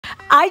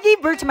I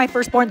gave birth to my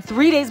firstborn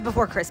 3 days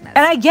before Christmas.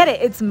 And I get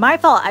it, it's my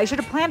fault. I should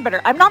have planned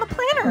better. I'm not a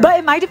planner. But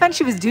in my defense,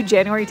 she was due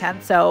January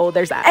 10th, so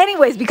there's that.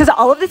 Anyways, because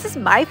all of this is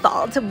my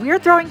fault, we're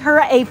throwing her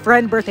a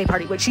friend birthday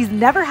party, which she's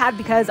never had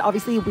because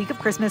obviously week of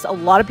Christmas, a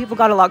lot of people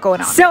got a lot going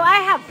on. So I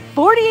have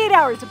 48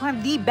 hours to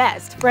plan the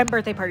best friend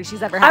birthday party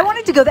she's ever had. I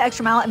wanted to go the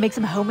extra mile and make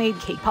some homemade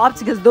cake pops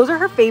because those are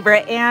her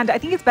favorite, and I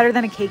think it's better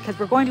than a cake because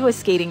we're going to a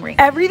skating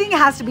rink. Everything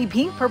has to be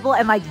pink, purple,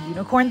 and like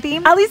unicorn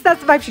themed. At least that's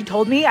the vibe she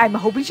told me. I'm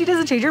hoping she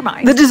doesn't change her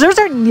mind. The desserts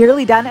are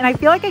nearly done, and I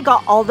feel like I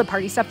got all the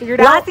party stuff figured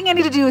out. Last thing I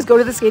need to do is go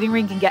to the skating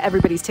rink and get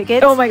everybody's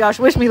tickets. Oh my gosh,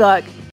 wish me luck.